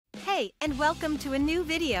Hi, and welcome to a new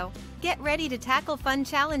video. Get ready to tackle fun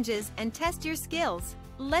challenges and test your skills.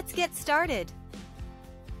 Let's get started.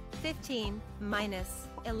 15 minus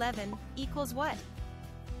 11 equals what?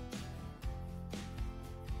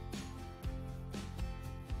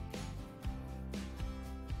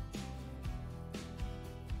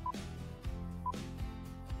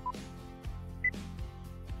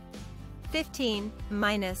 Fifteen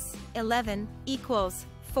minus 11 equals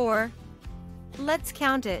 4. Let's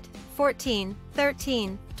count it. 14,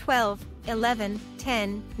 13, 12, 11,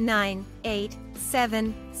 10, 9, 8,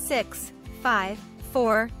 7, 6, 5,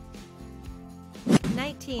 4.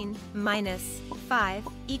 19 minus 5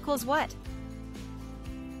 equals what?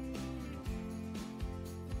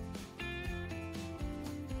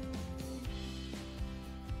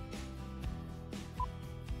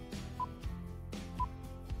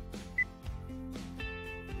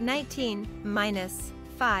 Nineteen minus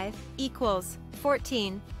 5 equals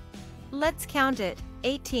 14. Let's count it.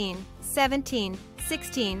 18, 17,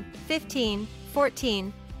 16, 15,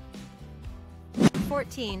 14.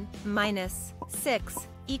 14 minus 6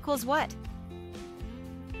 equals what?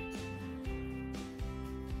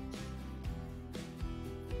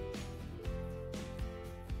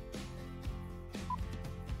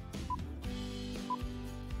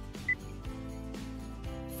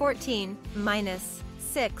 Minus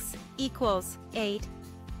 6 equals 8.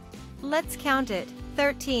 Let's count it.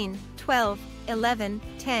 13, 12, 11,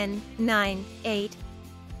 10, 9, 8.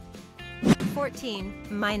 14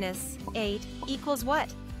 minus 8 equals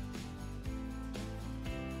what?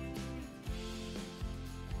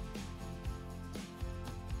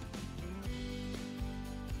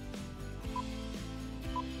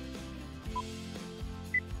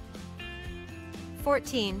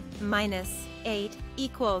 Minus 8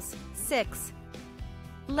 equals 6.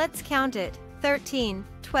 Let's count it. 13,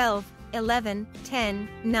 12, 11, 10,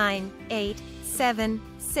 9, 8, 7,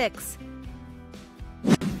 6.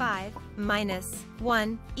 5 minus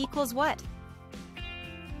 1 equals what?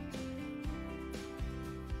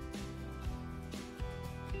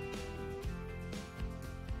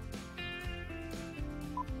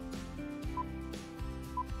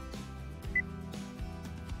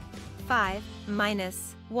 Five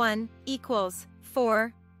minus 1 equals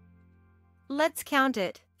 4. Let's count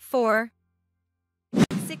it. 4.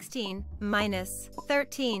 16 minus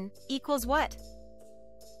 13 equals what?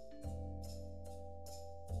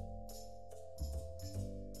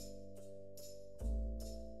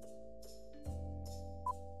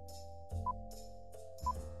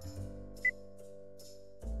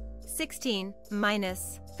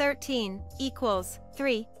 Minus 13 equals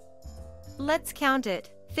 3. Let's count it.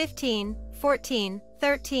 15, 14,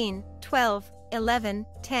 13, 12, 11,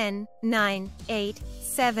 10, 9, 8,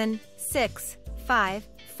 7, 6, 5,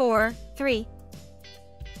 4, 3.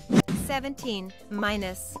 17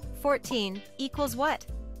 minus 14 equals what?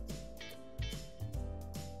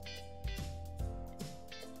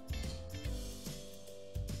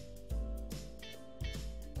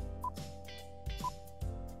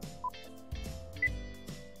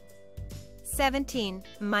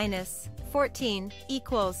 Minus 14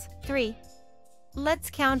 equals 3. Let's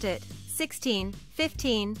count it. 16,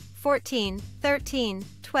 15, 14, 13,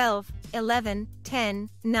 12, 11, 10,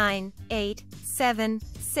 9, 8, 7,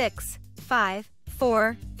 6, 5,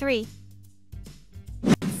 4, 3.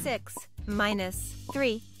 6 minus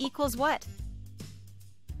 3 equals what?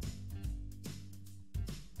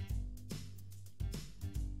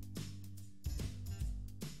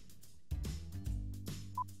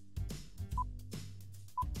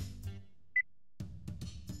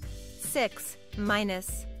 Six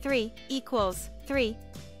minus 3 equals 3.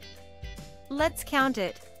 Let's count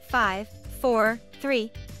it. 5, 4,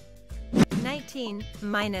 3. 19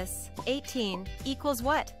 minus 18 equals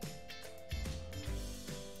what?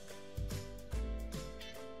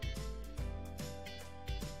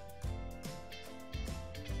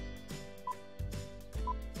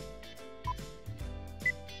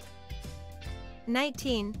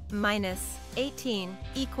 Minus 18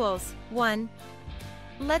 equals 1.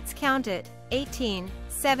 Let's count it. 18,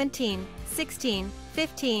 17, 16,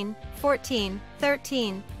 15, 14,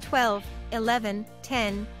 13, 12, 11,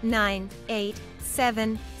 10, 9, 8,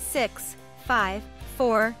 7, 6, 5,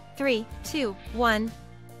 4, 3, 2, 1.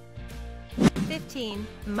 15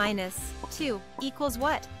 minus 2 equals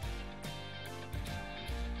what?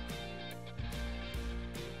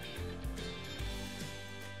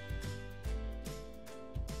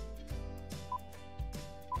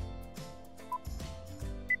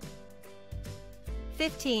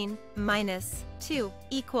 Minus 2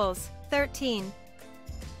 equals 13.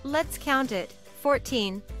 Let's count it.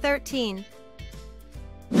 14, 13.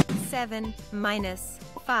 7 minus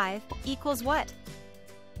 5 equals what?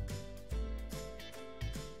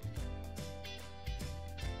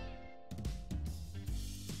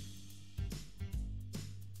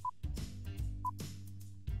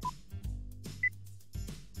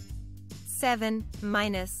 Seven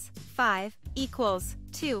minus 5 equals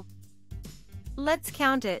 2. Let's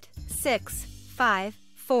count it. 6, 5,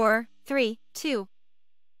 4, 3, 2.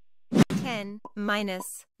 10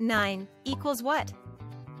 minus 9 equals what?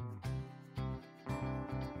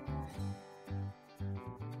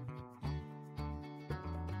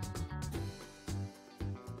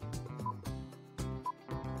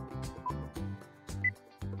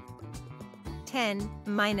 Ten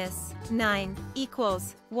minus 9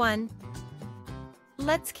 equals 1.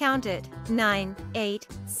 Let's count it. 9, 8,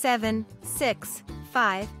 7, 6,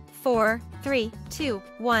 5, 4, 3, 2,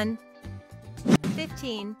 1.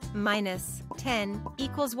 15 minus 10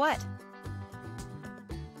 equals what?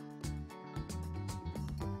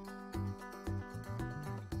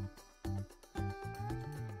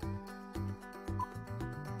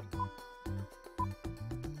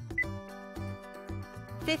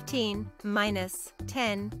 Fifteen minus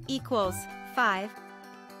 10 equals 5.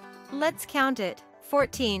 Let's count it.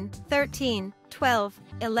 14, 13, 12,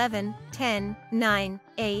 11, 10, 9,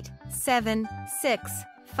 8, 7, 6,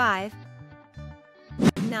 5.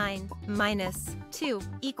 9 minus 2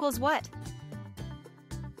 equals what?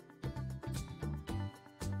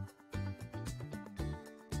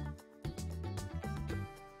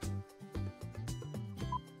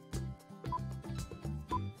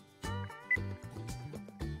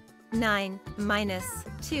 Nine minus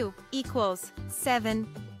 2 equals 7.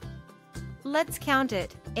 Let's count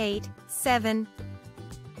it. 8, 7.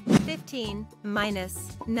 15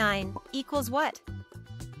 minus 9 equals what?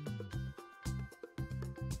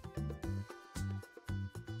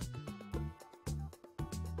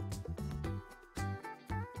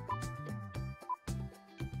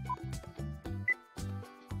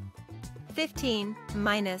 Fifteen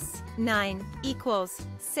minus 9 equals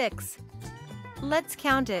 6. Let's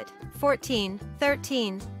count it. 14,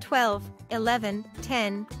 13, 12, 11,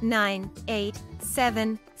 10, 9, 8,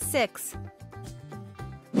 7, 6.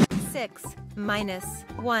 6 minus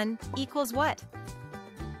 1 equals what?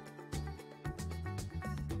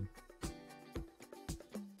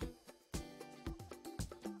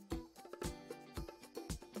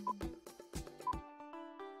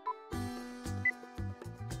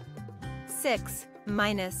 Six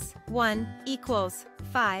minus 1 equals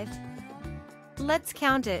 5. Let's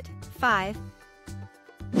count it. 5.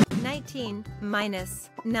 19 minus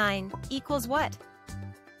 9 equals what?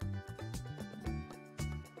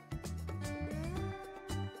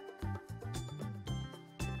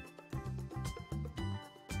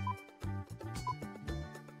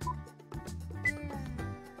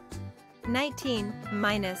 Nineteen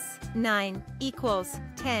minus 9 equals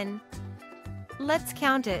 10. Let's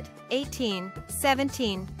count it. 18,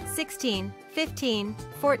 17, 16, 15,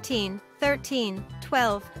 14, 13,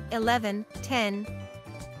 12, 11, 10.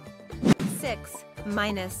 6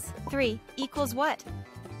 minus 3 equals what?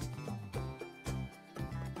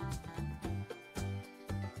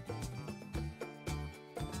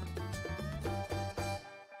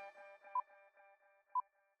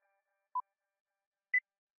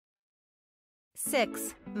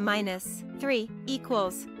 Six minus 3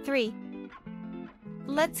 equals 3.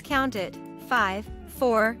 Let's count it. 5,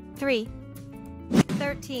 4, 3.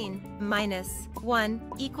 13 minus 1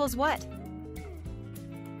 equals what?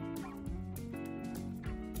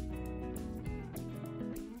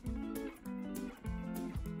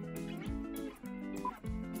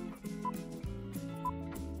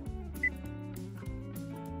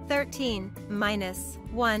 Thirteen minus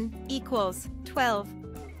 1 equals 12.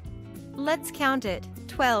 Let's count it.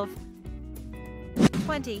 12.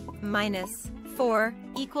 20 minus 4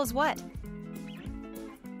 equals what?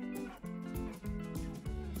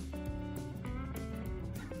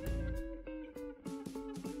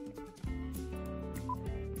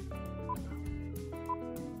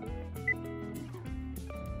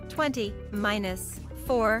 Twenty minus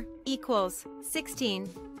 4 equals 16.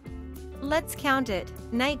 Let's count it.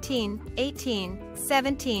 19, 18,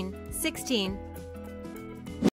 17, 16,